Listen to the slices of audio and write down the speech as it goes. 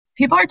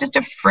people are just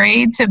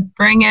afraid to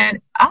bring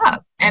it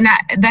up. And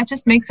that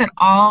just makes it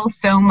all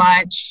so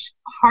much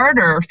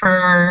harder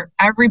for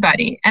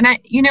everybody. And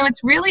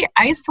it's really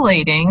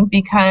isolating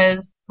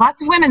because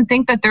lots of women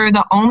think that they're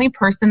the only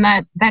person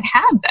that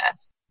had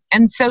this.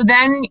 And so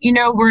then,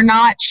 we're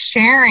not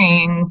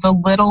sharing the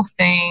little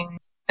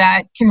things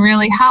that can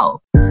really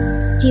help.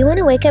 Do you want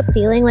to wake up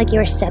feeling like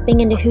you're stepping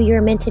into who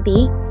you're meant to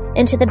be,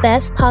 into the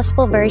best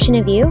possible version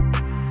of you?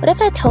 What if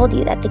I told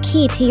you that the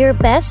key to your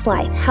best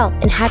life, health,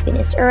 and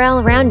happiness are all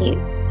around you?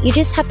 You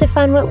just have to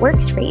find what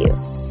works for you.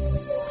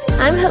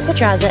 I'm Hope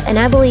Pedraza, and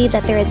I believe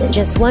that there isn't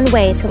just one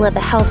way to live a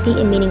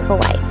healthy and meaningful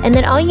life, and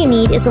that all you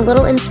need is a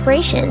little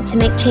inspiration to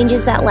make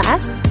changes that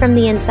last from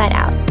the inside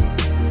out.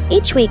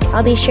 Each week,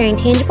 I'll be sharing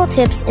tangible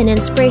tips and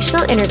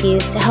inspirational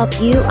interviews to help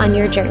you on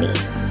your journey.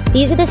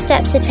 These are the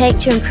steps to take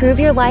to improve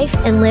your life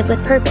and live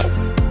with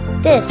purpose.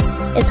 This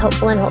is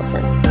Hopeful and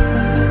Wholesome.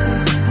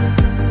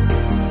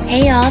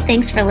 Hey y'all,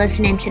 thanks for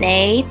listening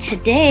today.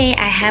 Today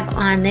I have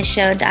on the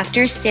show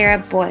Dr. Sarah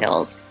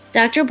Boyles.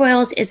 Dr.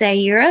 Boyles is a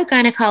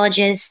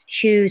urogynecologist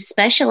who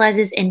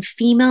specializes in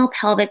female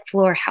pelvic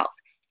floor health.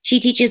 She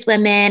teaches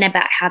women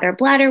about how their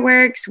bladder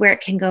works, where it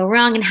can go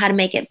wrong, and how to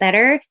make it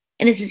better.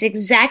 And this is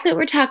exactly what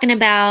we're talking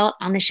about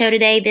on the show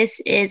today.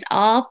 This is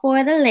all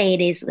for the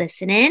ladies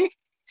listening.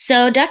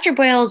 So Dr.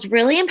 Boyles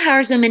really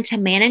empowers women to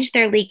manage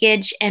their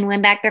leakage and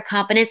win back their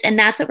confidence. And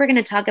that's what we're going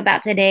to talk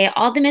about today.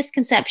 All the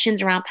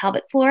misconceptions around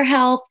pelvic floor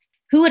health,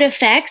 who it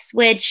affects,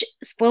 which,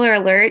 spoiler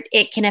alert,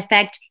 it can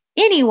affect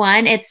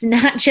anyone. It's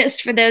not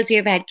just for those who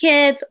have had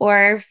kids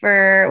or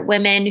for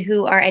women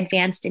who are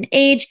advanced in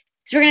age.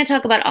 So we're going to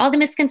talk about all the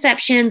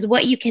misconceptions,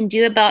 what you can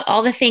do about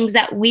all the things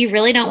that we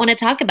really don't want to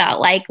talk about,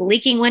 like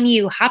leaking when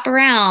you hop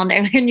around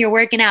or when you're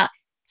working out.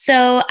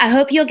 So I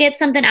hope you'll get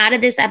something out of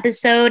this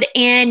episode,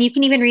 and you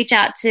can even reach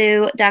out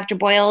to Dr.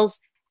 Boyles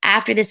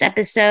after this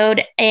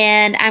episode.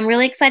 And I'm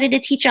really excited to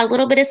teach you a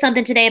little bit of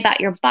something today about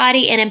your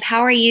body and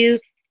empower you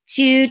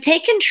to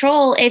take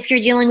control if you're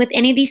dealing with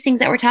any of these things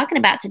that we're talking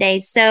about today.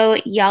 So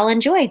y'all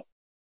enjoy.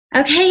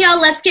 Okay, y'all,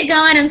 let's get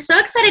going. I'm so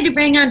excited to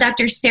bring on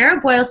Dr. Sarah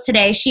Boyles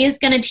today. She is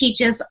going to teach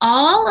us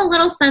all a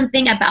little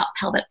something about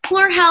pelvic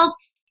floor health.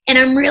 And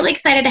I'm really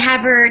excited to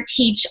have her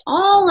teach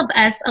all of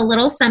us a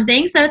little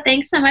something. So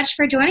thanks so much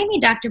for joining me,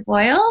 Dr.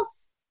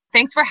 Boyles.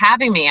 Thanks for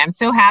having me. I'm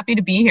so happy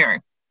to be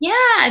here.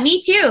 Yeah,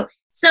 me too.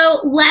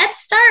 So let's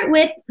start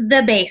with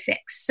the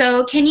basics.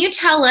 So can you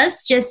tell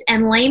us, just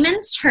in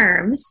layman's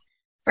terms,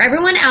 for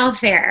everyone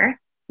out there,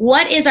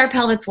 what is our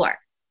pelvic floor?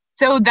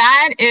 So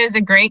that is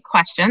a great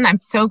question. I'm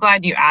so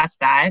glad you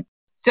asked that.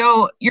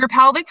 So your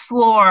pelvic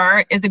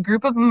floor is a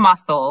group of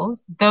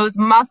muscles. Those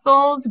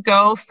muscles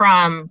go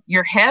from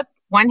your hip,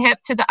 one hip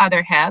to the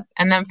other hip,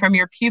 and then from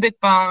your pubic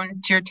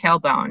bone to your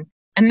tailbone.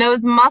 And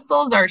those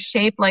muscles are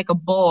shaped like a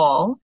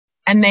bowl,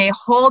 and they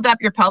hold up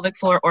your pelvic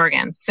floor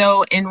organs.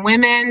 So in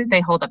women,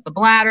 they hold up the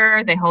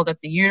bladder, they hold up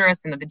the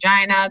uterus and the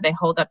vagina, they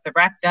hold up the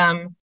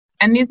rectum.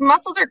 And these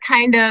muscles are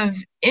kind of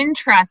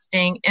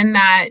interesting in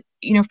that,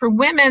 for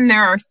women,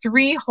 there are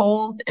 3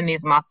 holes in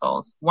these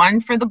muscles.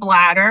 One for the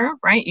bladder,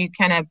 right? You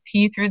kind of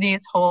pee through the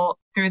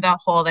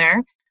hole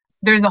there.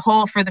 There's a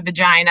hole for the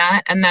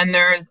vagina, and then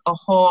there's a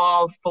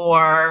hole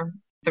for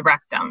the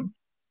rectum.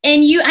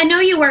 And I know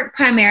you work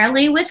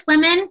primarily with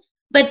women,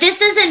 but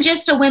this isn't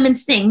just a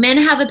women's thing. Men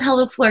have a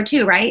pelvic floor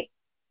too, right?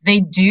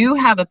 They do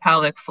have a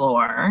pelvic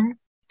floor.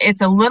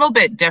 It's a little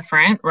bit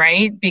different,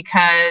 right?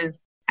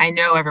 Because I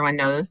know everyone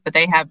knows, but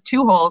they have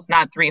 2 holes,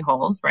 not 3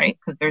 holes, right?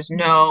 Because there's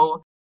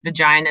no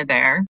vagina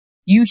there.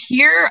 You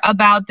hear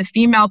about the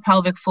female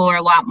pelvic floor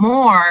a lot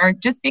more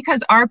just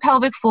because our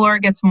pelvic floor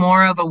gets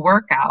more of a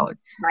workout.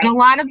 Right. And a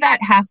lot of that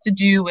has to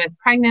do with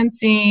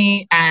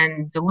pregnancy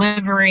and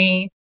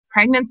delivery.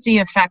 Pregnancy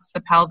affects the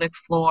pelvic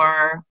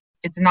floor.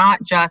 It's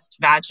not just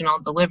vaginal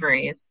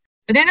deliveries.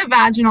 But in a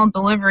vaginal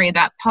delivery,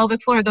 that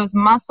pelvic floor, those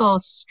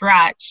muscles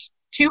stretch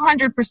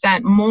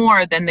 200%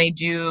 more than they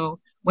do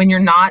when you're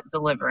not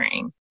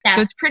delivering. So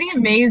it's pretty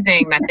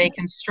amazing that they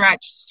can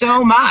stretch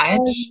so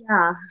much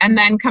and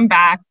then come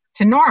back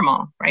to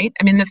normal, right?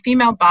 I mean, the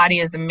female body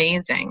is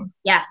amazing.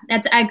 Yeah,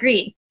 I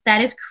agree. That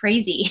is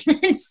crazy.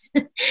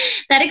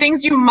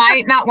 Things you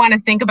might not want to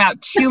think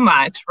about too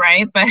much,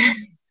 right? But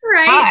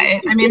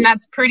I mean,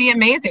 that's pretty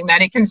amazing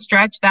that it can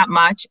stretch that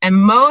much and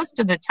most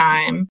of the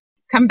time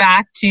come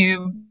back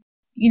to,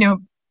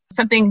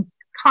 something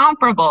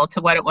comparable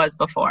to what it was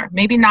before.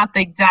 Maybe not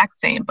the exact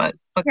same, but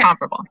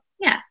comparable.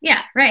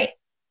 Yeah, right.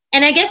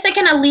 And I guess that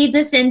kind of leads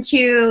us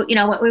into,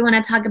 what we want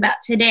to talk about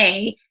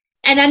today.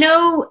 And I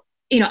know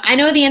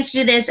the answer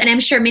to this, and I'm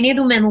sure many of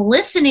the women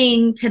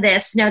listening to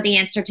this know the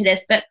answer to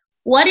this, but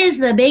what is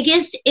the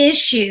biggest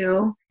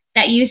issue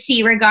that you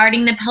see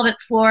regarding the pelvic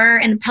floor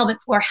and the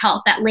pelvic floor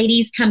health that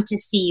ladies come to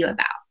see you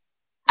about?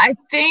 I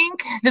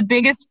think the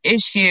biggest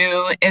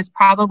issue is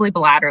probably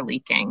bladder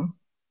leaking.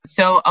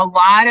 So a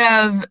lot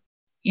of,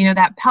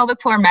 that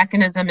pelvic floor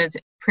mechanism is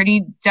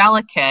pretty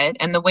delicate,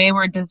 and the way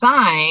we're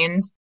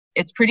designed,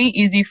 it's pretty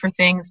easy for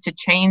things to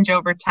change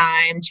over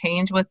time,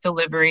 change with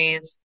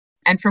deliveries,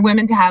 and for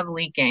women to have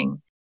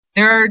leaking.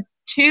 There are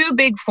two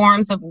big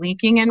forms of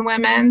leaking in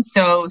women.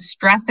 So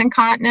stress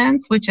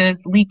incontinence, which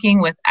is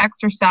leaking with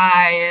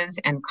exercise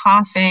and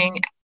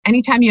coughing.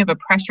 Anytime you have a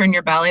pressure in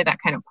your belly, that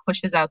kind of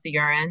pushes out the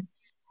urine.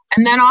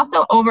 And then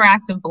also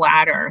overactive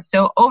bladder.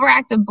 So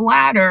overactive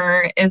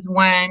bladder is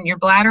when your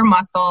bladder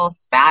muscle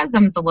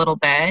spasms a little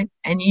bit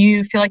and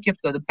you feel like you have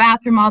to go to the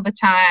bathroom all the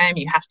time.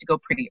 You have to go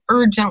pretty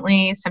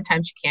urgently.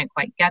 Sometimes you can't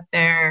quite get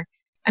there.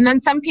 And then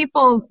some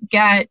people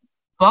get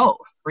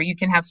both, where you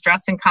can have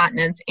stress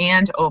incontinence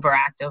and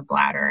overactive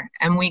bladder.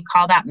 And we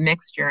call that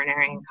mixed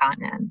urinary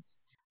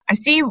incontinence. I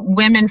see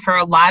women for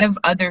a lot of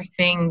other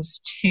things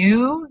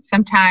too,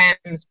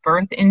 sometimes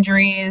birth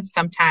injuries,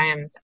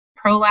 sometimes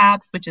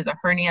prolapse, which is a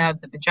hernia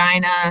of the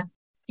vagina.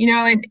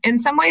 In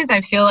some ways,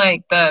 I feel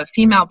like the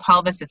female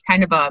pelvis is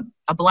kind of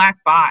a black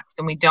box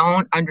and we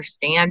don't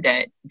understand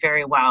it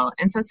very well.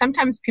 And so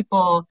sometimes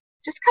people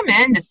just come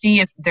in to see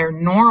if they're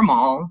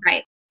normal,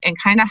 right, and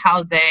kind of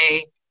how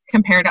they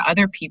compare to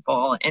other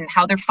people and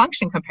how their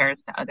function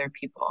compares to other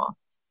people.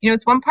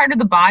 It's one part of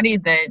the body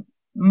that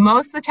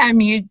most of the time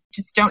you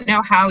just don't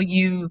know how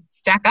you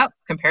stack up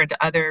compared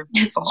to other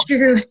people. That's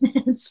true.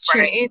 That's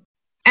true. Right?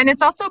 And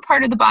it's also a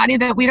part of the body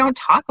that we don't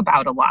talk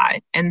about a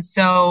lot. And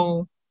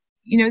so,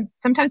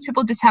 sometimes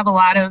people just have a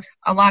lot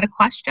of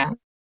questions.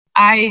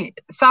 I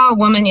saw a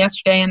woman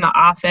yesterday in the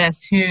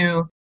office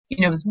who,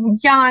 was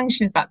young.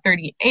 She was about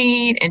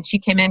 38 and she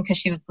came in because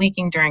she was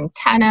leaking during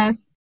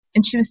tennis.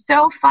 And she was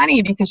so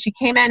funny because she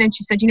came in and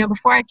she said,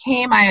 before I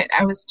came, I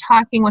was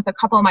talking with a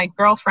couple of my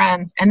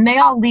girlfriends and they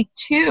all leaked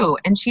too.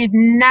 And she had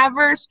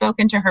never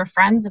spoken to her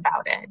friends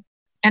about it.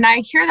 And I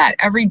hear that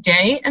every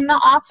day in the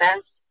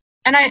office.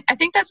 And I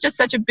think that's just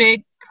such a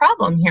big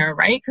problem here,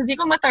 right? Because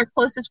even with our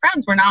closest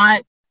friends, we're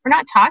not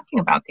talking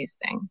about these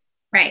things.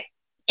 Right.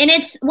 And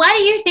why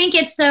do you think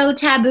it's so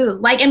taboo?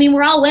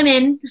 We're all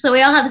women, so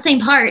we all have the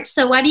same parts.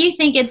 So why do you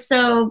think it's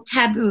so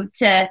taboo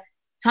to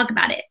talk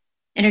about it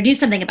and or do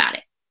something about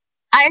it?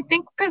 I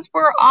think because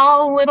we're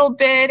all a little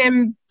bit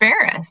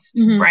embarrassed,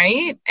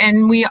 right?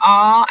 And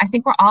I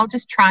think we're all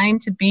just trying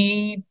to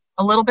be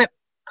a little bit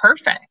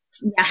perfect.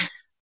 Yeah.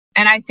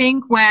 And I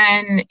think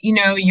when,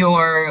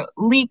 you're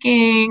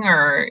leaking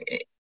or,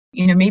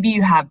 maybe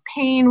you have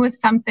pain with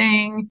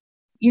something,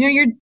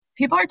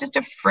 people are just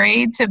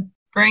afraid to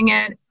bring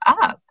it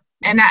up.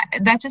 And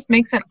that just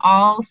makes it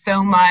all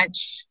so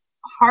much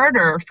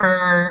harder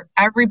for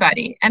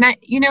everybody. And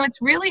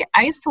it's really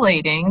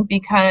isolating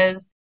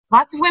because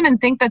lots of women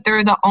think that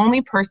they're the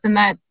only person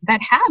that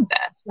had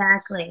this.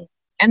 Exactly.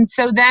 And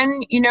so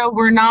then,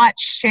 we're not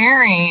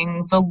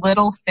sharing the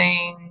little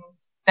things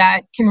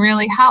that can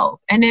really help.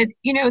 And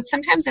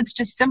sometimes it's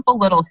just simple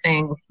little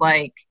things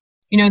like,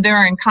 there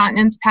are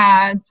incontinence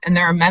pads and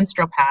there are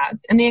menstrual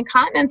pads. And the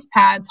incontinence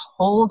pads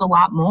hold a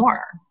lot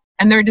more.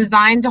 And they're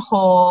designed to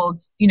hold,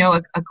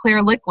 a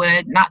clear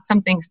liquid, not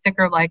something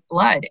thicker like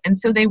blood. And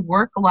so they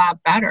work a lot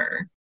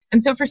better.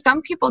 And so for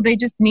some people, they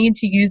just need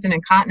to use an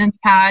incontinence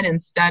pad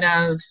instead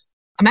of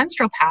a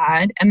menstrual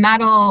pad, and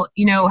that'll,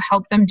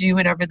 help them do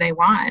whatever they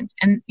want.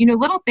 And,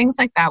 little things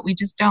like that we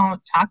just don't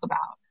talk about.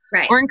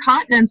 Right. Or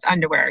incontinence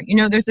underwear.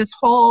 There's this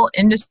whole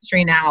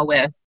industry now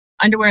with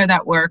underwear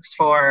that works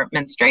for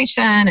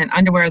menstruation and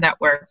underwear that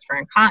works for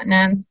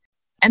incontinence.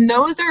 And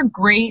those are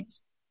great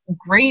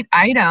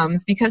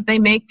items because they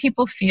make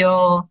people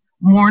feel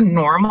more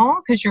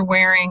normal because you're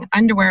wearing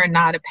underwear and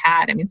not a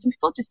pad. Some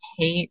people just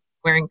hate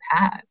wearing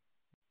pads.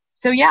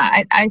 So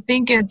yeah, I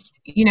think it's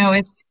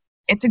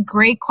a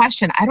great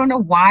question. I don't know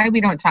why we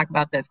don't talk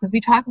about this because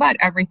we talk about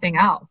everything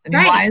else.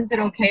 Right. Why is it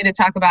okay to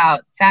talk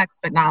about sex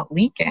but not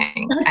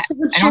leaking?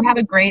 I don't have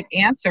a great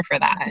answer for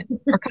that.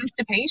 Or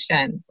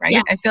constipation, right?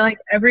 Yeah. I feel like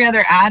every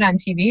other ad on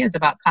TV is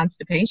about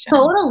constipation.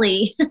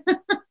 Totally.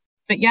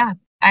 But yeah,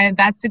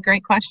 that's a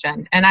great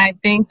question. And I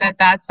think that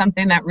that's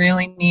something that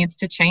really needs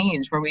to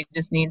change where we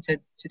just need to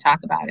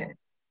talk about it.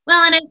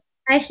 Well, and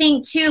I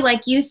think too,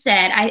 like you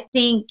said, I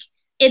think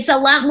it's a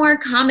lot more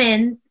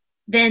common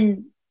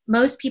than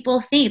most people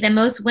think, than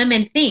most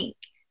women think.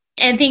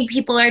 And think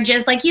people are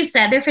just, like you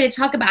said, they're afraid to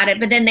talk about it,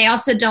 but then they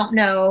also don't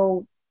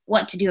know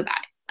what to do about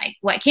it. Like,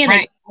 what can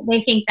they do?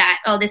 They think that,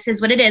 oh, this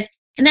is what it is.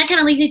 And that kind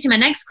of leads me to my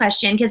next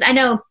question, because I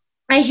know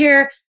I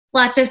hear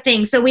lots of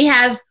things. So we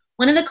have,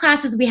 one of the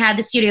classes we have at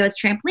the studio is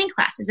trampoline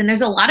classes. And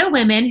there's a lot of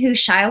women who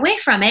shy away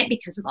from it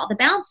because of all the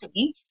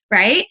bouncing,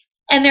 right?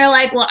 And they're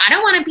like, well, I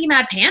don't want to pee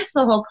my pants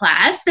the whole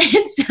class.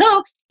 And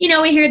so,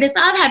 we hear this,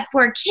 I've had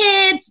 4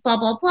 kids, blah,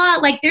 blah, blah.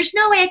 Like, there's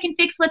no way I can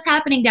fix what's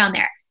happening down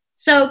there.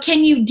 So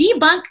can you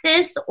debunk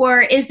this,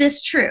 or is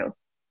this true?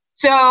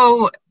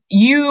 So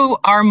you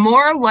are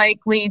more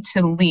likely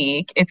to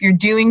leak if you're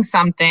doing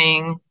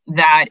something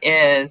that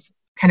is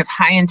kind of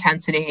high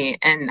intensity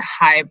and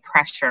high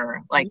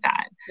pressure like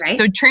that. Right.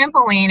 So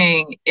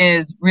trampolining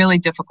is really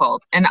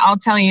difficult. And I'll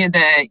tell you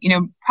that,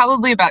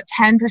 probably about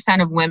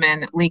 10% of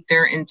women leak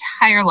their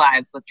entire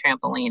lives with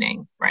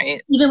trampolining,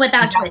 right? Even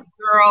without kids.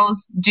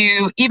 Girls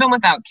do, even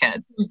without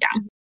kids. Mm-hmm.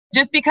 Yeah.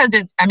 Just because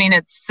it's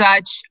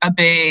such a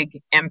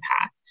big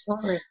impact.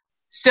 Totally.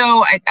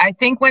 So I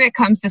think when it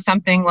comes to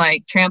something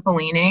like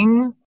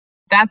trampolining,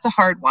 that's a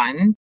hard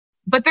one.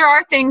 But there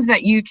are things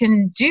that you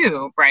can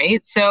do,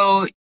 right?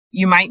 So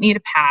you might need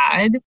a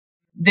pad.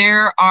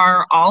 There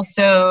are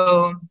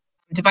also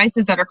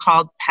devices that are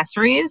called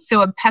pessaries.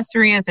 So a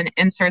pessary is an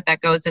insert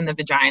that goes in the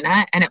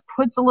vagina, and it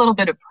puts a little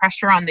bit of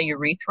pressure on the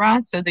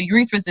urethra. So the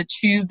urethra is a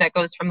tube that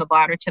goes from the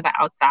bladder to the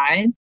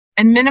outside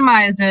and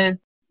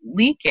minimizes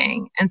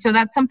leaking. And so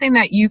that's something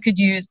that you could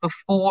use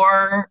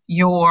before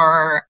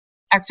your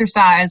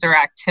exercise or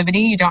activity.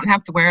 You don't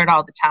have to wear it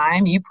all the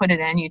time. You put it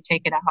in, you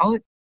take it out,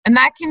 and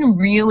that can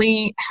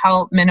really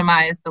help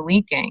minimize the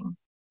leaking.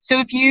 So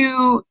if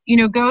you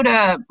go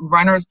to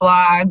runners'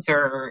 blogs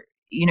or,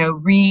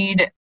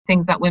 read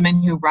things that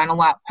women who run a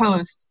lot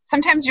post,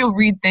 sometimes you'll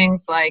read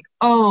things like,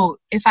 oh,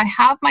 if I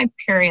have my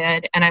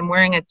period and I'm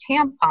wearing a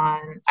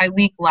tampon, I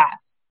leak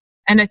less.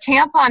 And a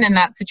tampon in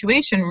that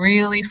situation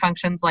really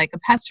functions like a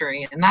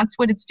pessary. And that's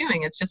what it's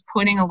doing. It's just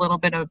putting a little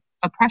bit of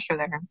pressure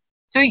there.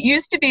 So it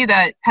used to be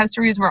that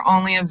pessaries were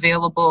only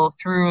available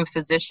through a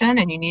physician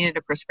and you needed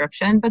a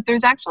prescription, but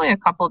there's actually a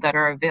couple that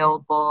are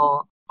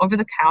available over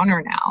the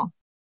counter now.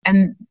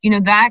 And,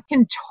 that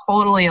can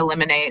totally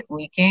eliminate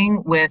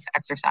leaking with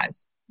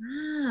exercise.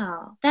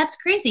 Wow, that's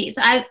crazy.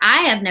 So I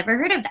have never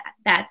heard of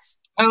that.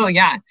 Oh,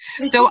 yeah.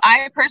 So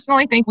I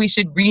personally think we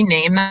should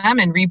rename them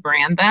and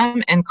rebrand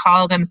them and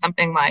call them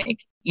something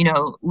like,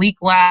 leak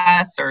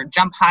less or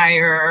jump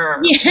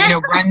higher or,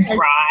 run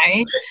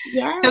dry.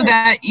 Yes. So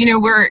that,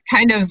 we're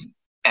kind of,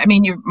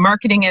 you're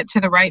marketing it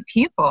to the right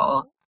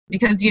people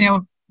because,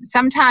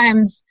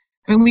 sometimes,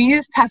 we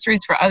use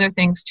pessaries for other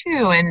things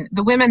too. And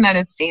the women that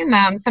have seen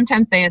them,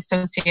 sometimes they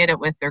associate it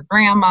with their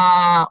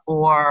grandma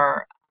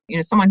or,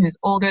 someone who's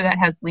older that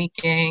has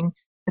leaking,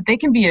 but they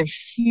can be a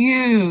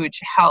huge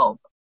help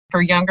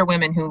for younger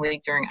women who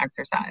leak during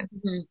exercise.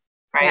 Mm-hmm.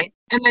 Right.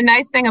 Yeah. And the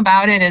nice thing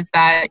about it is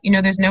that,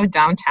 there's no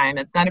downtime.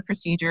 It's not a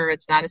procedure.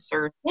 It's not a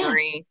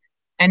surgery.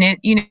 Yeah. And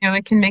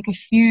it can make a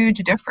huge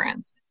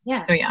difference.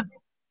 Yeah. So, yeah.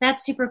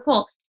 That's super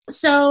cool.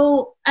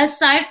 So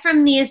aside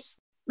from these,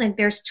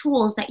 there's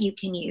tools that you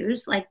can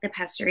use, like the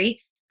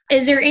pessary,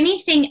 is there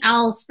anything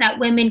else that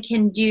women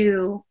can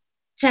do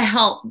to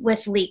help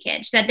with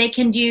leakage that they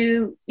can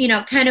do,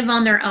 kind of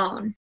on their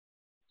own?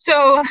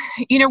 So,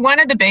 one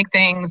of the big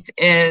things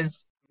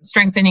is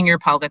strengthening your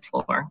pelvic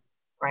floor,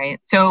 right?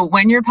 So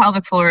when your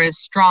pelvic floor is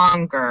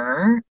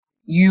stronger,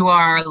 you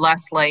are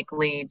less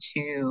likely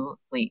to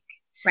leak.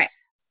 Right.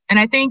 And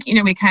I think,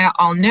 we kind of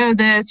all know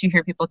this. You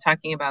hear people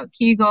talking about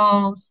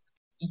Kegels.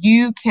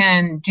 You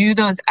can do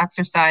those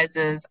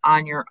exercises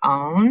on your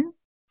own.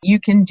 You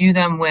can do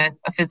them with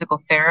a physical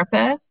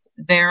therapist.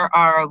 There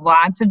are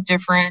lots of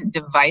different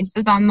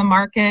devices on the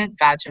market,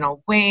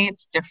 vaginal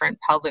weights, different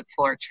pelvic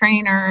floor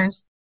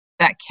trainers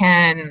that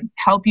can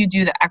help you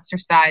do the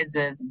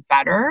exercises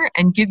better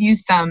and give you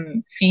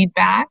some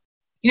feedback.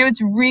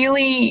 It's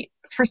really,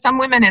 for some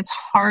women, it's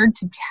hard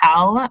to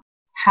tell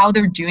how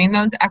they're doing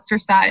those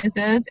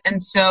exercises.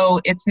 And so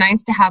it's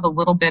nice to have a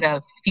little bit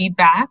of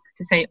feedback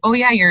to say, oh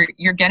yeah,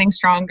 you're getting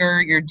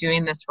stronger, you're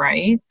doing this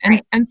right.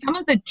 And some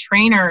of the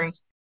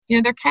trainers,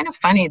 they're kind of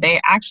funny.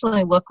 They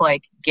actually look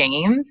like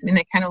games.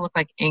 They kind of look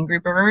like Angry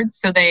Birds.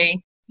 So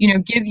they,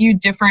 give you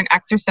different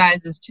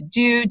exercises to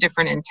do,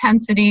 different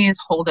intensities,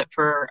 hold it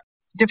for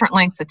different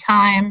lengths of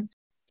time.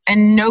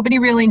 And nobody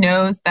really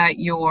knows that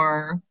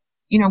you're,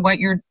 what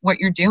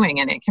you're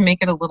doing. And it can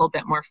make it a little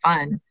bit more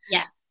fun.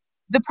 Yeah.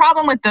 The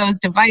problem with those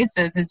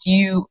devices is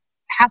you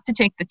have to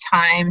take the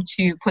time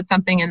to put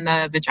something in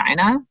the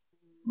vagina,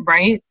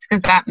 right?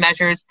 Because that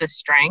measures the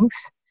strength.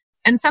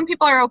 And some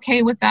people are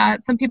okay with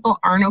that. Some people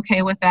aren't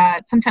okay with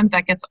that. Sometimes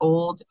that gets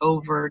old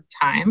over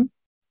time.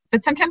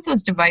 But sometimes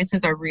those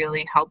devices are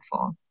really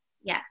helpful.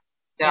 Yeah.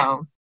 So, yeah.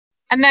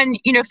 And then,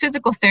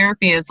 physical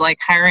therapy is like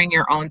hiring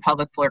your own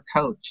pelvic floor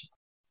coach,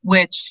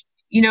 which,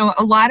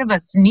 a lot of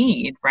us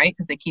need, right?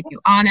 Because they keep you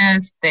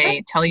honest.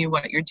 They tell you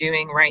what you're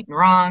doing right and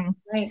wrong.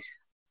 Right.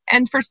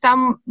 And for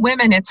some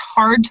women, it's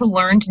hard to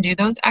learn to do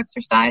those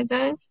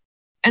exercises.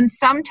 And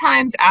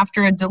sometimes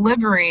after a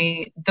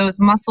delivery, those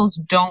muscles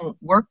don't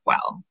work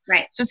well.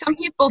 Right. So some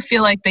people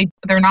feel like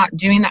they're not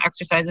doing the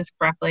exercises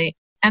correctly,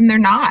 and they're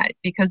not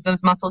because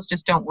those muscles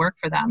just don't work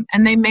for them.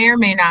 And they may or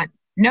may not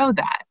know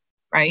that,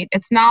 right?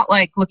 It's not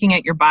like looking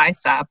at your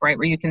bicep, right,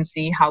 where you can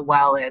see how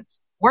well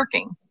it's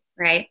working.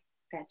 Right.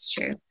 That's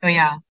true. So,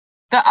 yeah.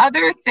 The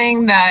other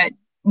thing that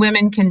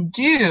women can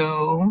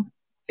do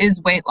is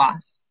weight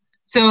loss.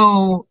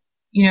 So,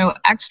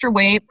 extra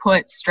weight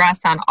puts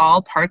stress on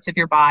all parts of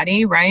your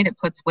body, right? It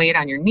puts weight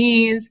on your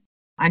knees,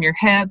 on your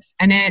hips,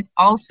 and it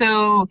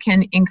also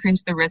can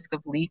increase the risk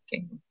of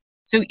leaking.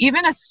 So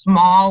even a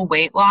small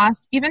weight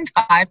loss, even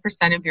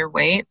 5% of your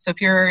weight, so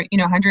if you're,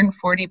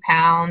 140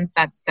 pounds,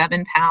 that's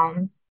 7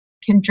 pounds,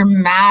 can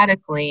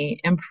dramatically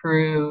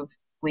improve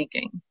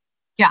leaking.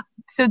 Yeah,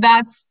 so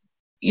that's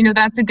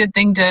a good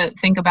thing to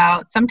think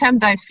about.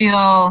 Sometimes I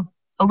feel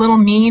a little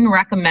mean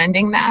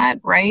recommending that,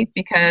 right?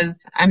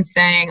 Because I'm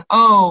saying,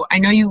 oh, I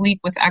know you leak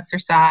with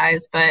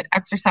exercise, but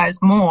exercise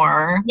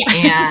more.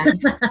 Yeah.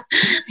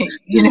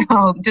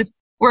 And, just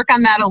work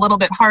on that a little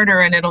bit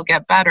harder and it'll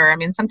get better. I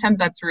mean, sometimes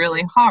that's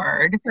really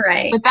hard.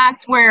 Right. But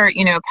that's where,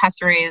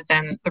 pessaries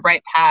and the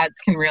right pads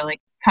can really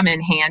come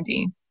in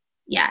handy.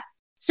 Yeah.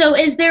 So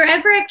is there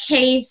ever a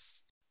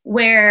case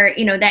where,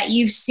 that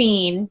you've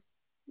seen,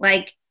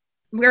 like,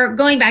 we're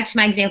going back to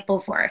my example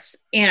for us,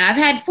 I've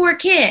had 4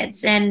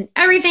 kids and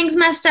everything's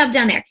messed up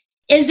down there.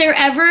 Is there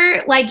ever,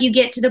 like, you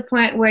get to the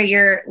point where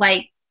you're,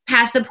 like,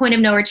 past the point of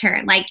no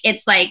return? Like,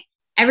 it's like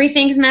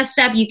everything's messed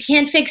up, you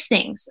can't fix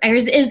things. Or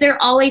is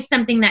there always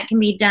something that can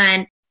be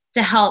done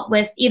to help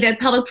with either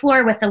pelvic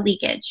floor or with the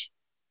leakage?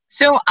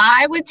 So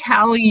I would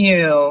tell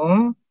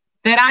you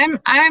that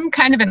I'm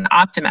kind of an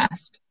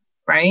optimist,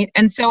 right?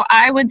 And so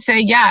I would say,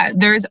 yeah,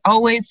 there's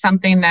always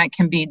something that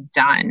can be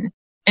done.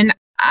 And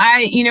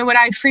what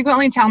I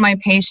frequently tell my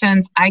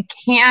patients, I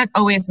can't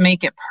always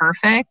make it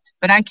perfect,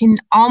 but I can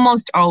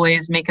almost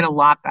always make it a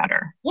lot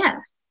better. Yeah.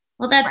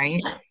 Well, that's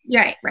right.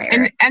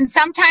 Right. And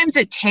sometimes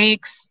it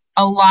takes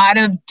a lot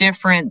of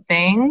different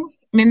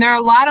things. I mean, there are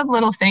a lot of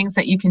little things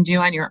that you can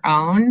do on your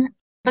own,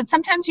 but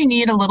sometimes you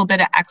need a little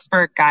bit of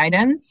expert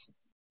guidance.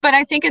 But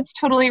I think it's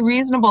totally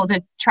reasonable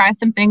to try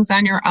some things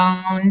on your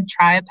own,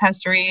 try a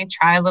pessary,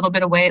 try a little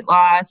bit of weight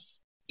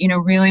loss,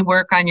 really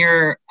work on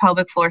your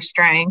pelvic floor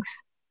strength.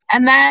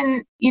 And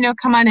then,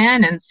 come on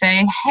in and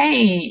say,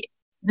 hey,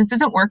 this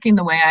isn't working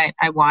the way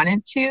I want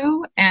it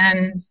to.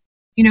 And,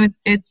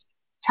 it's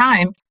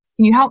time.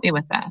 Can you help me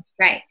with this?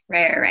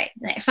 Right.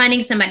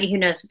 Finding somebody who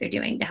knows what they're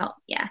doing to help.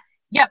 Yeah.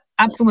 Yep,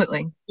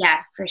 absolutely.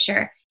 Yeah, for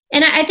sure.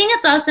 And I think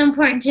it's also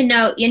important to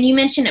note, and you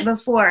mentioned it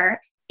before,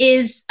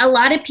 is a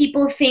lot of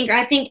people think, or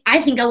I think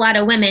a lot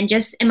of women,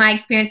 just in my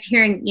experience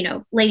hearing,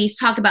 ladies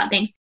talk about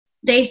things,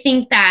 they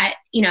think that,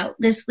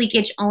 this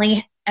leakage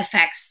only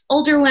affects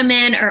older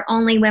women or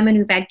only women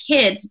who've had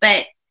kids.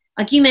 But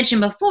like you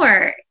mentioned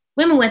before,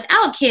 women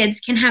without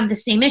kids can have the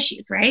same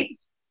issues, right?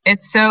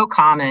 It's so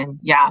common.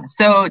 Yeah.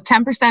 So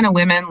 10% of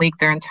women leak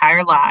their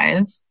entire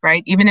lives,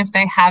 right? Even if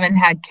they haven't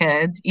had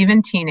kids,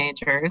 even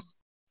teenagers.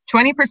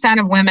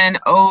 20% of women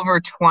over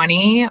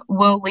 20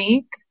 will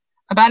leak.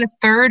 About a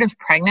third of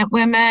pregnant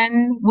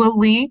women will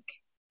leak.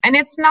 And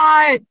it's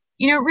not,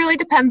 it really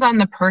depends on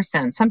the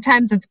person.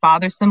 Sometimes it's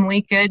bothersome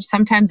leakage.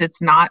 Sometimes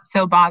it's not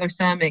so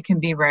bothersome. It can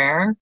be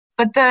rare.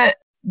 But the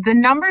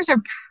numbers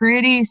are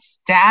pretty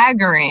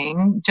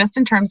staggering just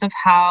in terms of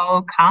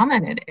how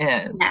common it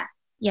is.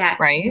 Yeah.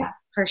 Right? Yeah,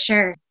 for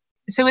sure.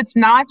 So it's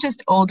not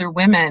just older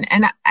women.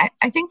 And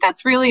I think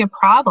that's really a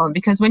problem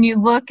because when you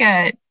look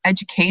at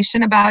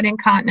education about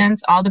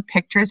incontinence, all the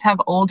pictures have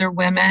older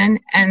women.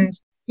 And,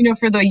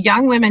 for the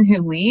young women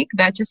who leak,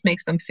 that just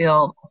makes them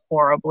feel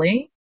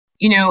horribly.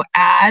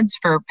 Ads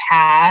for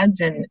pads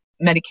and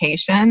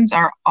medications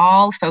are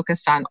all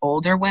focused on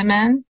older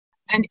women.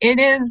 And it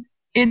is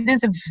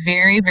a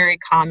very, very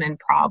common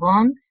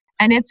problem.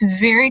 And it's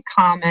very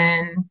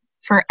common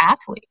for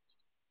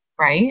athletes,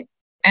 right?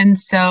 And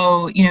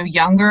so,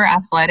 younger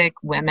athletic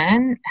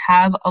women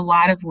have a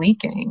lot of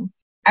leaking.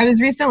 I was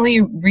recently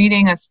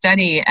reading a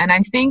study, and I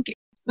think it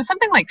was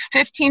something like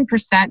 15%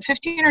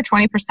 or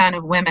 20%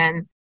 of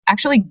women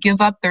actually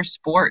give up their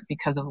sport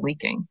because of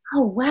leaking.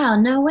 Oh, wow.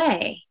 No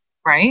way.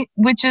 Right?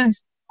 Which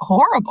is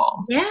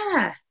horrible.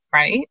 Yeah.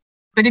 Right?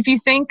 But if you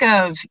think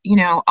of,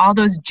 all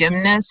those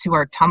gymnasts who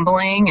are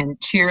tumbling and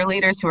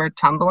cheerleaders who are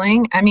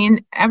tumbling, I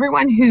mean,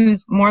 everyone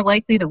who's more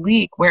likely to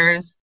leak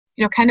wears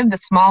kind of the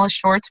smallest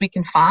shorts we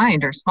can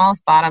find or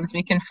smallest bottoms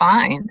we can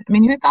find. I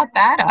mean, who thought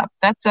that up?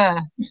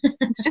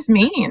 It's just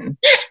mean.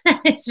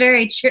 It's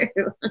very true.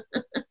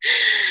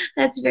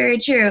 That's very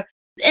true.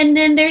 And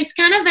then there's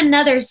kind of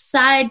another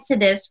side to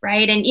this,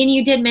 right? And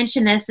you did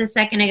mention this a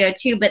second ago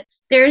too, but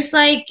there's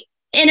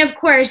and of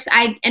course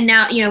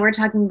now, we're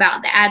talking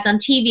about the ads on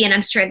TV, and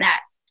I'm sure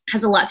that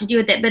has a lot to do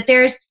with it, but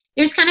there's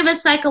kind of a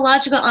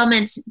psychological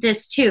element to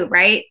this too,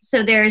 right?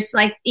 So there's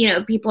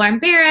people are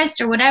embarrassed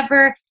or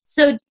whatever.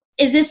 So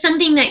is this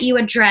something that you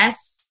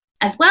address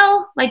as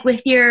well, like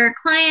with your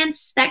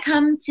clients that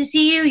come to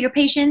see you, your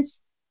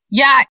patients?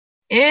 Yeah,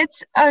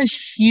 it's a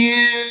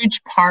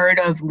huge part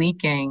of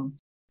leaking.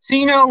 So,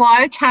 a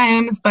lot of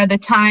times by the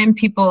time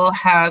people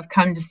have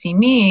come to see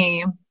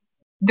me,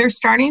 they're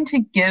starting to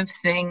give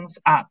things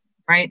up,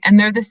 right? And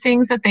they're the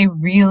things that they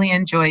really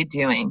enjoy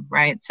doing,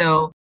 right?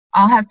 So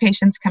I'll have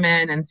patients come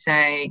in and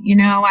say,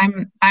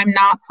 I'm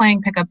not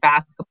playing pickup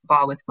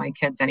basketball with my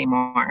kids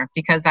anymore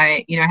because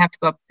I have to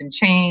go up and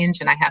change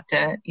and I have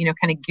to,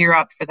 kind of gear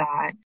up for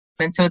that.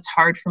 And so it's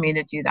hard for me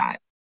to do that.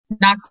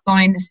 Not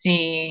going to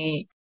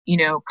see,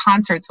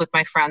 concerts with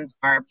my friends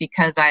are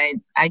because I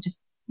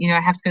just, I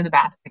have to go to the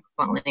bathroom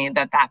frequently,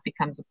 that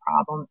becomes a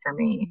problem for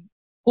me.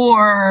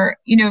 Or,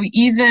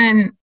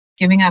 even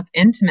giving up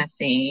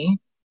intimacy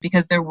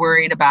because they're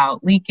worried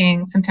about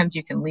leaking. Sometimes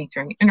you can leak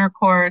during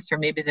intercourse, or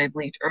maybe they've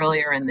leaked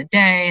earlier in the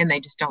day and they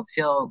just don't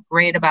feel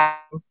great about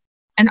it.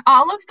 And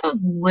all of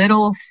those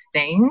little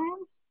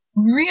things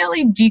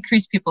really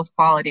decrease people's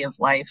quality of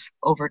life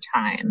over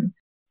time.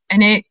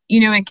 And it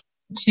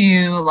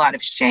to a lot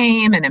of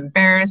shame and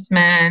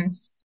embarrassment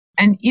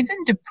and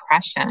even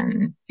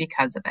depression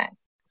because of it.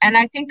 And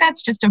I think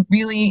that's just a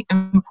really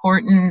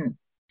important,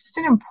 just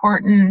an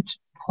important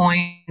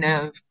point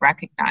of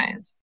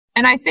recognize.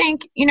 And I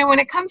think, when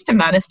it comes to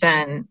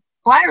medicine,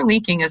 bladder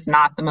leaking is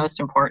not the most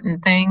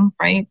important thing,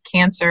 right?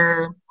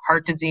 Cancer,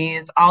 heart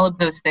disease, all of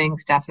those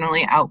things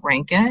definitely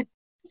outrank it.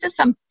 This is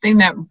something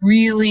that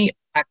really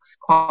affects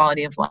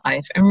quality of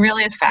life and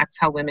really affects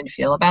how women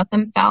feel about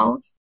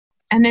themselves.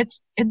 And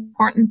it's an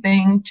important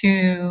thing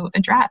to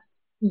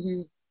address.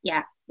 Mm-hmm.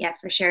 Yeah,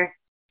 for sure.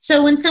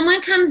 So when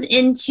someone comes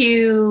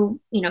into,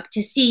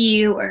 to see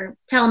you or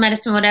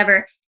telemedicine,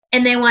 whatever,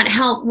 and they want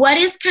help, what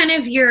is kind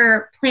of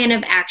your plan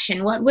of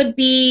action? What would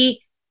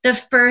be the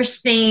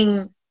first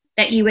thing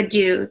that you would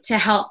do to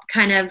help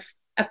kind of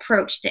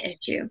approach the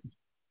issue?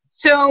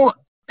 So,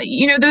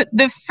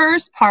 the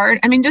first part,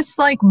 just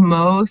like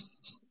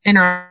most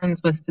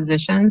interactions with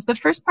physicians, the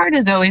first part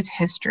is always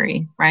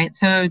history, right?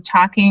 So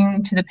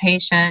talking to the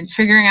patient,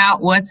 figuring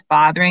out what's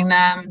bothering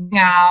them, figuring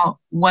out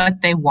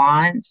what they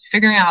want,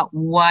 figuring out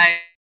what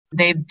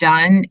they've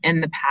done in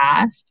the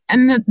past,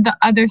 and the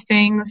other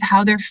things,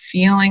 how they're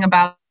feeling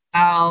about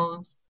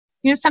themselves.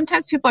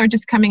 Sometimes people are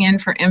just coming in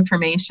for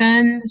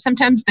information.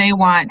 Sometimes they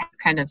want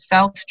kind of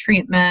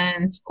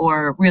self-treatment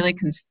or really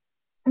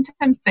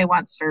sometimes they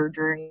want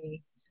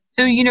surgery.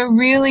 So,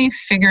 really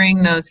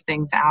figuring those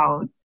things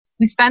out.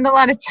 We spend a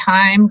lot of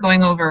time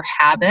going over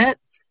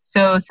habits.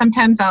 So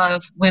sometimes I'll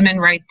have women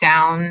write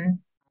down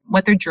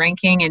what they're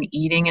drinking and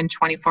eating in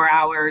 24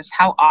 hours,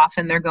 how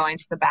often they're going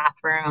to the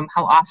bathroom,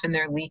 how often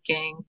they're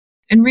leaking.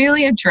 And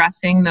really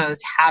addressing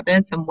those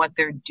habits and what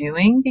they're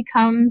doing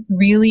becomes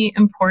really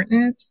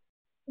important.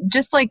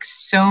 Just like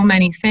so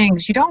many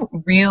things, you don't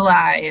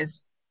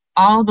realize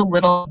all the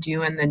little you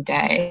do in the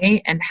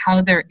day and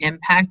how they're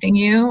impacting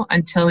you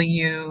until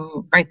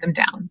you write them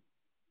down,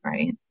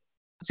 right?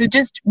 So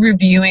just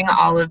reviewing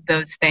all of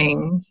those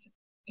things.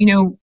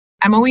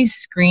 I'm always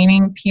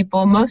screening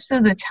people. Most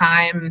of the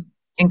time,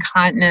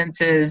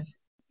 incontinence is,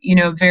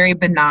 a very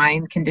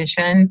benign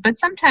condition, but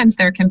sometimes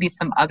there can be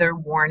some other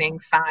warning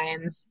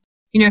signs.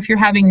 If you're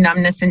having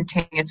numbness and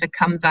tingling, if it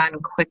comes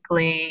on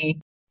quickly,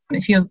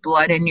 if you have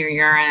blood in your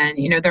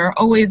urine, there are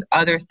always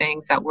other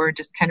things that we're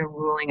just kind of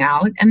ruling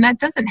out. And that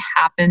doesn't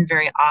happen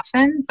very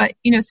often, but,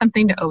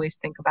 something to always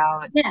think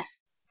about. Yeah.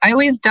 I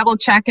always double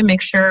check and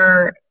make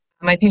sure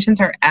my patients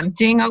are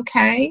emptying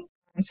okay.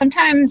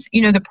 Sometimes,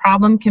 the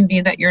problem can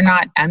be that you're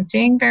not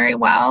emptying very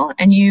well,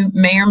 and you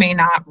may or may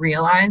not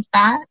realize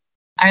that.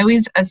 I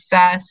always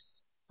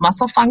assess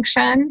muscle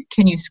function.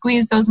 Can you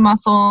squeeze those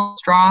muscles?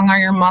 Strong are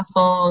your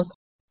muscles?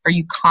 Are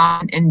you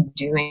confident in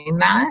doing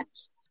that?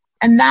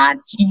 And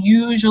that's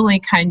usually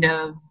kind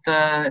of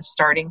the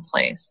starting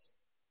place.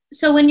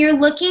 So when you're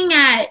looking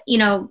at,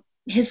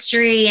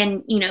 history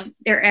and,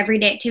 their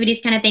everyday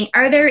activities kind of thing,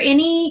 are there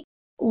any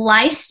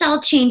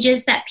lifestyle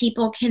changes that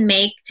people can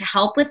make to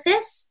help with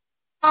this?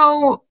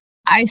 Oh,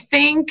 I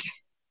think,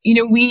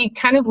 we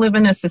kind of live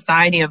in a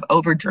society of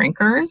over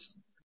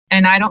drinkers.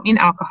 And I don't mean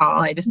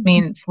alcohol. I just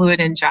mean fluid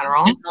in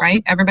general,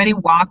 right? Everybody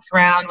walks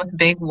around with a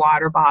big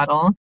water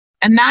bottle.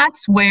 And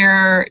that's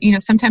where,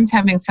 sometimes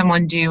having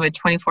someone do a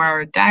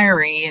 24-hour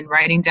diary and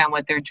writing down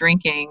what they're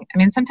drinking.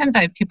 Sometimes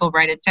I have people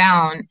write it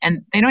down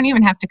and they don't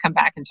even have to come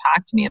back and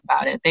talk to me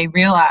about it. They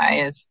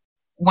realize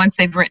once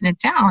they've written it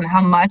down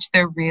how much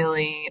they're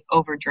really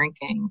over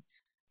drinking.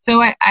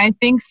 So I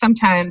think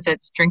sometimes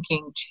it's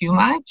drinking too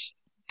much.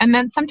 And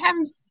then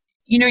sometimes,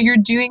 you're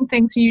doing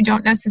things and you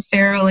don't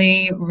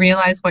necessarily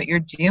realize what you're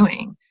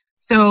doing.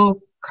 So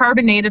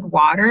carbonated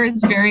water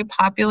is very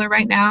popular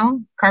right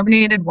now.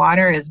 Carbonated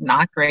water is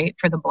not great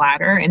for the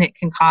bladder, and it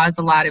can cause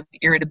a lot of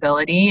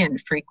irritability and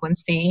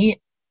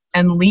frequency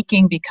and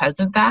leaking because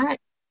of that.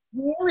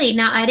 Really?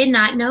 Now, I did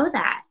not know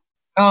that.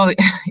 Oh,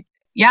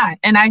 yeah.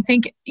 And I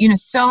think,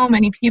 so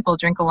many people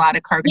drink a lot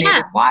of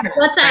carbonated water.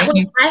 What's that?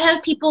 Right? I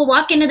have people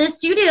walk into the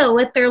studio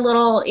with their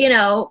little,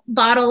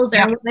 bottles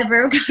or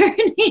whatever.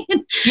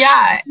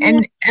 Yeah.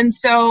 And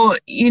so,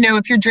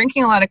 if you're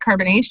drinking a lot of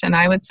carbonation,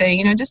 I would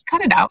say, just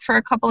cut it out for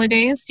a couple of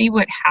days, see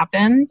what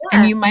happens. Yeah.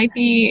 And you might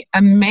be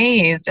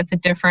amazed at the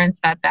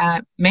difference that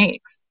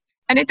makes.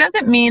 And it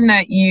doesn't mean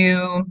that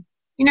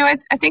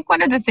I think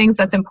one of the things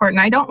that's important,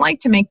 I don't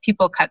like to make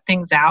people cut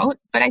things out,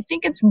 but I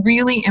think it's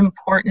really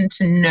important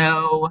to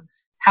know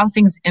how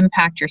things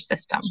impact your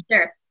system.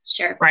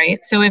 Sure. Right?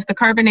 So if the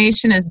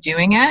carbonation is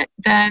doing it,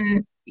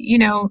 then,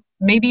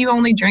 maybe you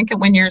only drink it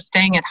when you're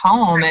staying at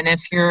home. And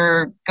if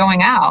you're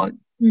going out,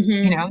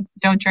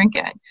 don't drink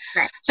it.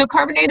 Right. So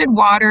carbonated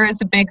water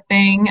is a big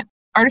thing.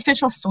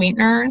 Artificial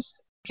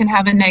sweeteners can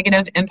have a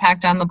negative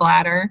impact on the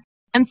bladder.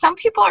 And some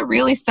people are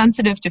really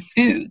sensitive to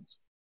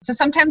foods. So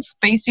sometimes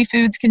spicy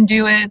foods can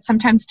do it.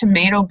 Sometimes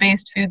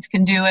tomato-based foods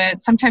can do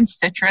it. Sometimes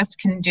citrus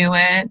can do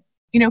it.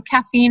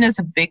 Caffeine is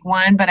a big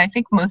one, but I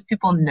think most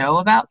people know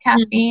about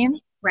caffeine.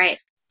 Right.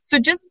 So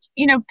just,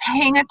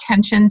 paying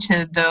attention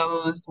to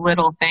those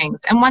little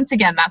things. And once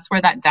again, that's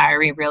where that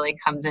diary really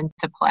comes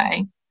into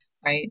play,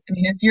 right?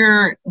 If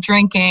you're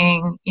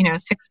drinking,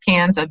 6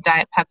 cans of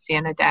Diet Pepsi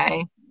in a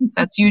day,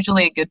 that's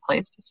usually a good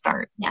place to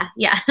start.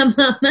 Yeah.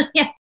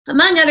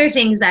 among other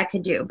things that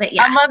could do. But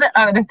yeah. Among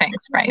other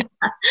things, right.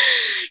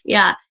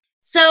 Yeah.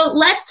 So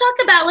let's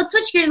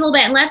switch gears a little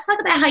bit and let's talk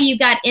about how you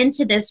got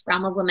into this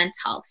realm of women's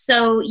health.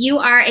 So you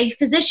are a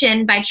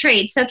physician by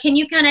trade. So can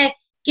you kind of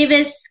give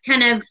us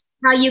kind of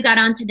how you got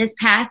onto this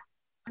path?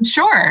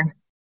 Sure.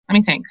 Let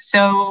me think.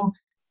 So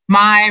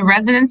my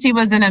residency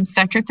was in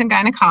obstetrics and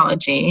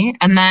gynecology,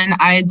 and then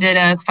I did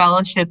a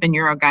fellowship in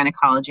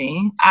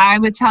urogynecology. I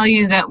would tell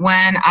you that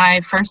when I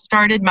first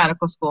started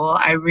medical school,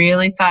 I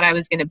really thought I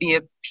was going to be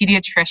a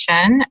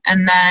pediatrician,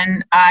 and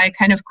then I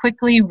kind of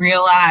quickly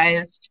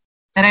realized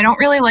that I don't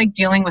really like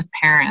dealing with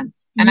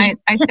parents. And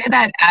I say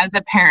that as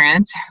a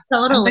parent.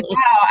 Totally. I was like,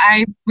 wow,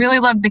 I really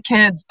love the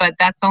kids, but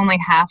that's only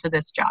half of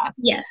this job.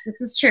 Yes, this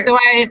is true. So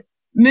I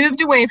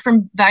moved away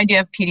from the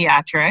idea of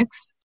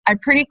pediatrics. I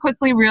pretty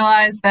quickly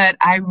realized that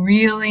I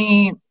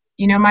really,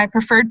 my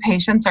preferred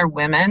patients are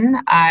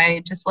women.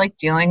 I just like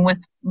dealing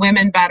with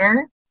women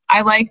better.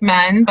 I like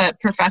men, but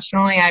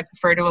professionally, I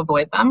prefer to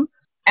avoid them.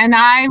 And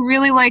I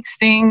really like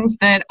things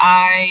that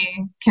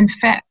I can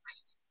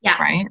fix.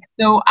 Yeah. Right.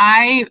 So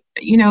I,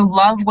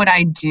 love what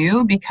I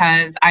do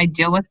because I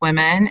deal with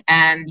women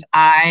and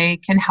I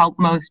can help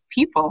most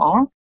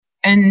people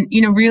and,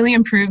 really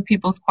improve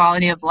people's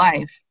quality of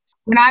life.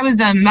 When I was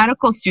a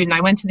medical student,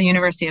 I went to the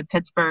University of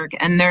Pittsburgh,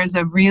 and there's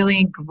a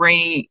really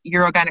great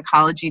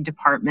urogynecology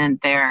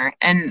department there.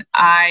 And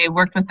I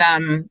worked with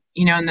them,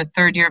 in the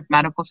third year of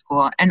medical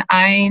school. And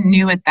I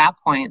knew at that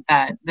point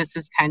that this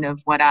is kind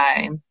of what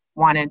I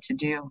wanted to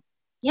do.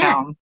 Yeah.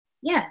 So,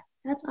 yeah,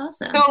 that's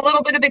awesome. So a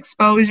little bit of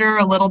exposure,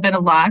 a little bit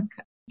of luck.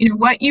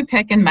 What you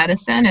pick in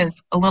medicine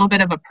is a little bit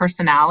of a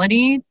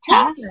personality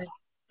test.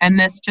 And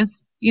this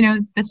just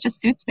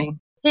suits me.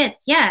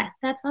 Fits. Yeah,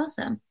 that's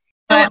awesome.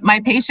 But my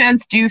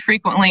patients do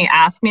frequently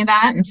ask me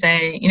that and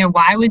say,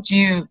 why would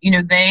you,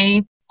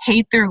 they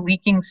hate their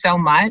leaking so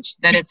much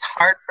that it's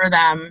hard for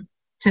them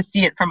to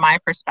see it from my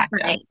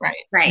perspective. Right.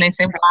 And they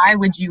say, why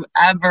would you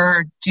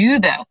ever do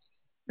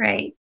this?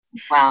 Right.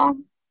 Well,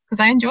 because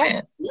I enjoy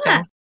it. Yeah.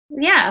 So.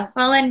 Yeah.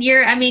 Well, and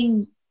you're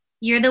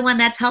the one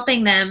that's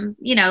helping them,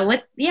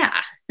 It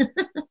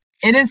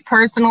is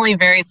personally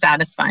very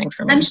satisfying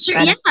for me. I'm sure.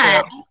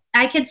 Yeah.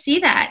 I could see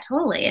that.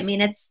 Totally. I mean,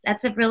 it's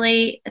a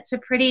pretty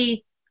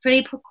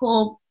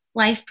cool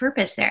life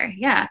purpose there.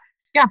 Yeah.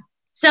 Yeah.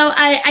 So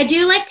I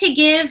do like to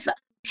give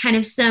kind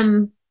of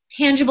some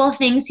tangible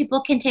things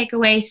people can take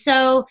away.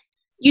 So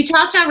you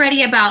talked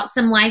already about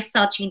some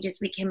lifestyle changes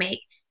we can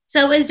make.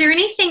 So is there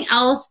anything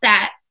else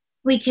that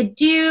we could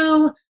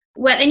do?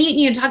 And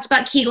you talked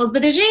about Kegels,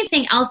 but there's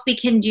anything else we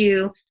can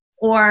do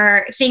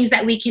or things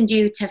that we can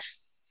do to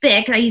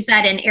fix, I use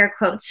that in air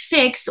quotes,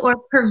 fix or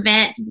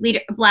prevent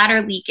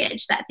bladder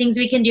leakage, that things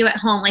we can do at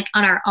home, like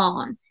on our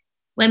own?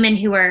 Women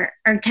who are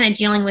kind of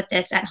dealing with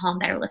this at home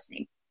that are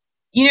listening?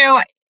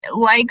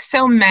 Like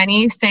so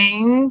many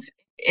things,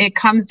 it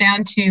comes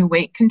down to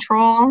weight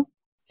control.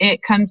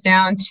 It comes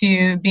down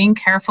to being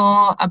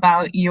careful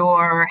about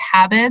your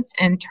habits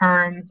in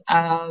terms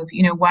of,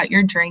 what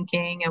you're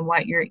drinking and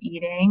what you're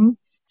eating.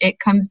 It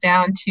comes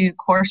down to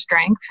core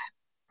strength,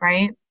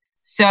 right?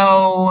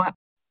 So,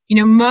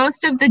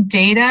 most of the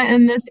data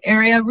in this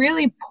area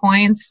really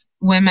points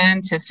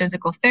women to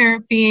physical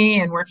therapy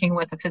and working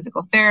with a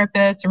physical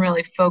therapist and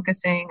really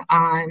focusing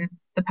on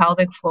the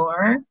pelvic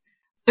floor.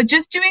 But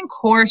just doing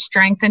core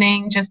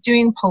strengthening, just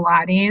doing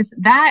Pilates,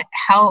 that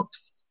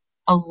helps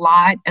a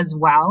lot as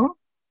well.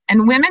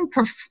 And women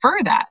prefer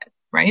that,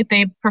 right?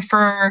 They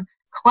prefer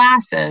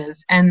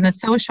classes and the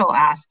social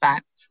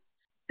aspects.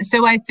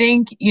 So I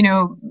think,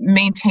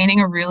 maintaining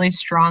a really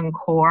strong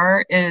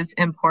core is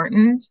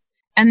important.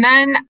 And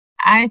then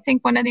I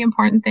think one of the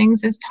important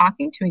things is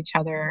talking to each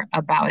other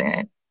about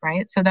it,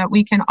 right? So that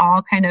we can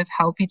all kind of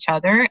help each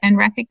other and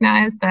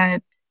recognize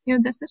that,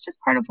 this is just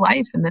part of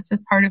life and this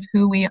is part of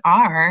who we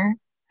are.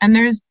 And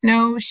there's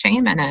no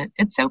shame in it.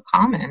 It's so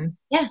common.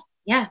 Yeah,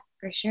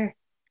 for sure.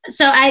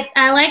 So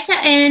I like to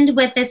end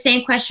with the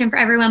same question for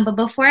everyone. But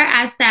before I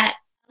ask that,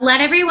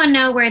 let everyone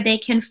know where they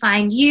can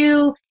find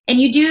you.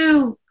 And you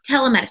do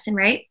telemedicine,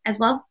 right, as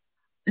well?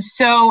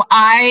 So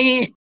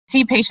I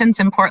see patients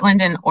in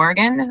Portland and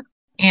Oregon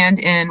and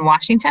in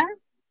Washington.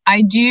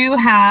 I do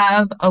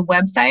have a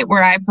website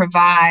where I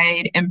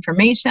provide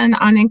information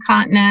on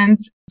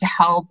incontinence to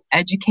help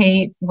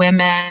educate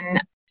women,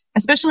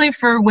 especially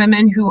for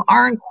women who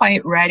aren't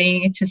quite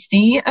ready to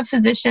see a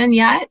physician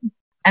yet.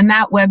 And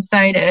that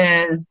website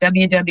is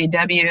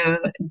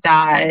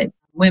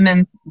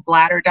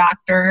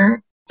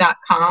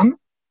www.womensbladderdoctor.com.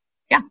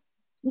 Yeah.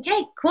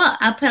 Okay, cool.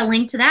 I'll put a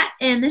link to that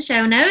in the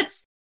show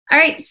notes. All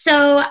right,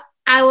 so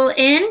I will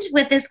end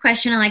with this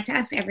question I like to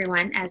ask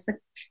everyone as the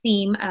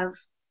theme of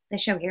the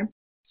show here.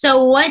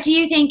 So what do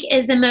you think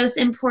is the most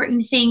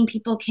important thing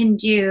people can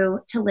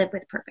do to live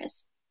with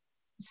purpose?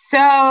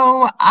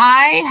 So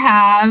I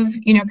have,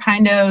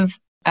 kind of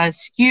a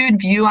skewed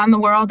view on the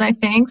world, I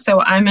think. So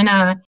I'm going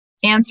to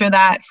answer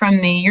that from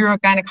the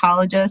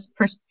urogynecologist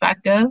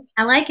perspective.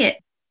 I like it.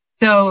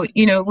 So,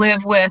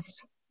 live with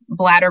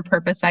bladder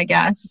purpose, I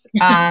guess.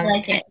 I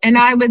like it. And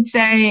I would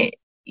say,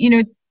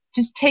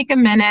 just take a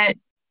minute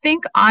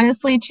think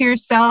honestly to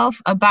yourself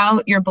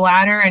about your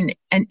bladder and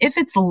if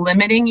it's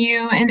limiting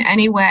you in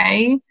any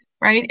way,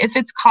 right? If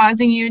it's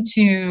causing you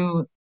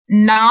to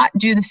not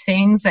do the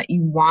things that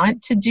you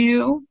want to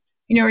do,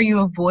 are you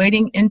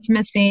avoiding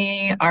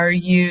intimacy? Are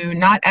you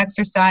not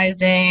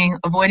exercising,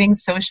 avoiding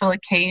social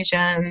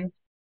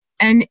occasions?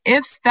 And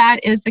if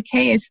that is the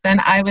case, then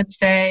I would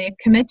say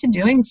commit to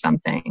doing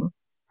something,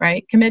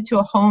 right? Commit to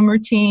a home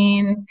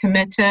routine,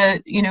 commit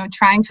to,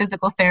 trying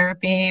physical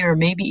therapy or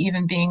maybe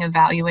even being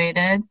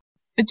evaluated.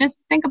 But just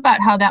think about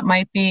how that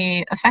might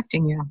be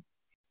affecting you.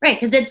 Right,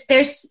 because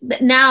there's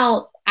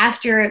now,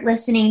 after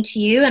listening to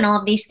you and all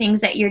of these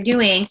things that you're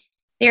doing,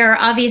 there are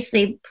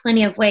obviously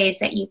plenty of ways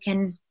that you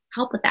can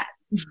help with that.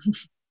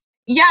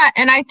 Yeah,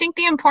 and I think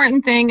the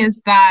important thing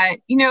is that,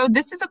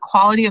 this is a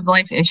quality of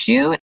life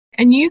issue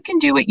and you can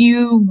do what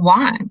you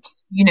want.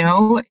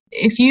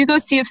 If you go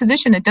see a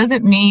physician, it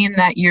doesn't mean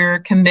that you're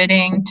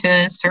committing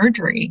to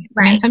surgery.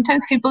 Right. I mean,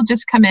 sometimes people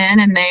just come in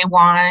and they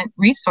want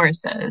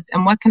resources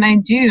and what can I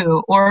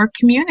do, or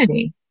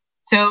community.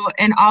 So,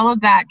 and all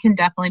of that can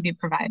definitely be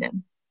provided.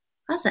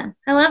 Awesome.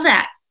 I love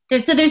that.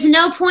 There's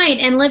no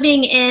point in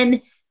living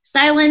in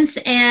silence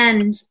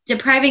and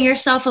depriving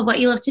yourself of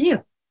what you love to do.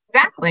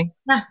 Exactly.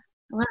 Yeah,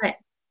 I love it.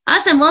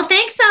 Awesome. Well,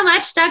 thanks so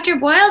much, Dr.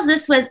 Boyles.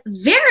 This was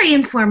very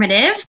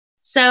informative.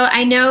 So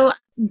I know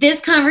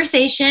this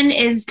conversation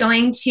is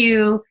going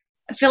to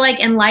feel like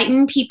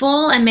enlighten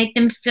people and make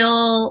them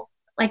feel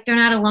like they're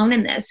not alone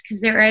in this, because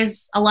there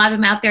is a lot of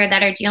them out there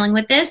that are dealing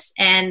with this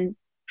and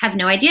have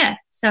no idea.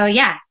 So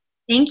yeah,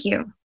 thank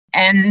you.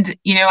 And,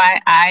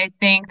 I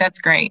think that's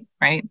great,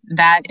 right?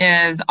 That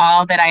is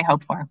all that I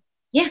hope for.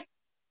 Yeah,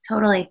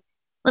 totally.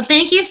 Well,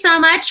 thank you so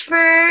much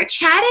for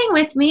chatting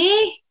with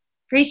me.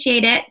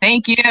 Appreciate it.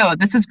 Thank you.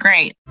 This is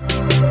great.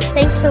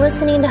 Thanks for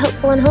listening to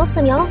Hopeful and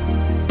Wholesome, y'all.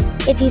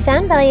 If you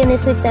found value in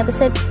this week's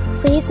episode,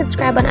 please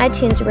subscribe on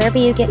iTunes or wherever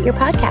you get your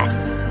podcasts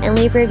and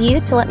leave a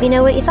review to let me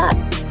know what you thought.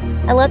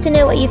 I love to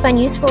know what you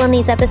find useful in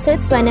these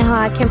episodes so I know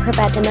how I can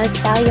provide the most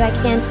value I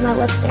can to my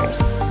listeners.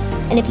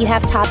 And if you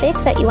have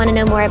topics that you want to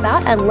know more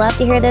about, I'd love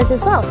to hear those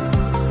as well.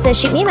 So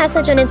shoot me a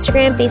message on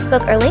Instagram,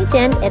 Facebook, or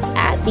LinkedIn. It's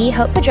at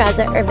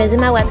 @TheHopePedraza, or visit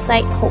my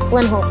website,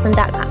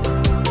 hopefulandwholesome.com.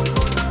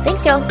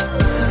 Thanks, y'all.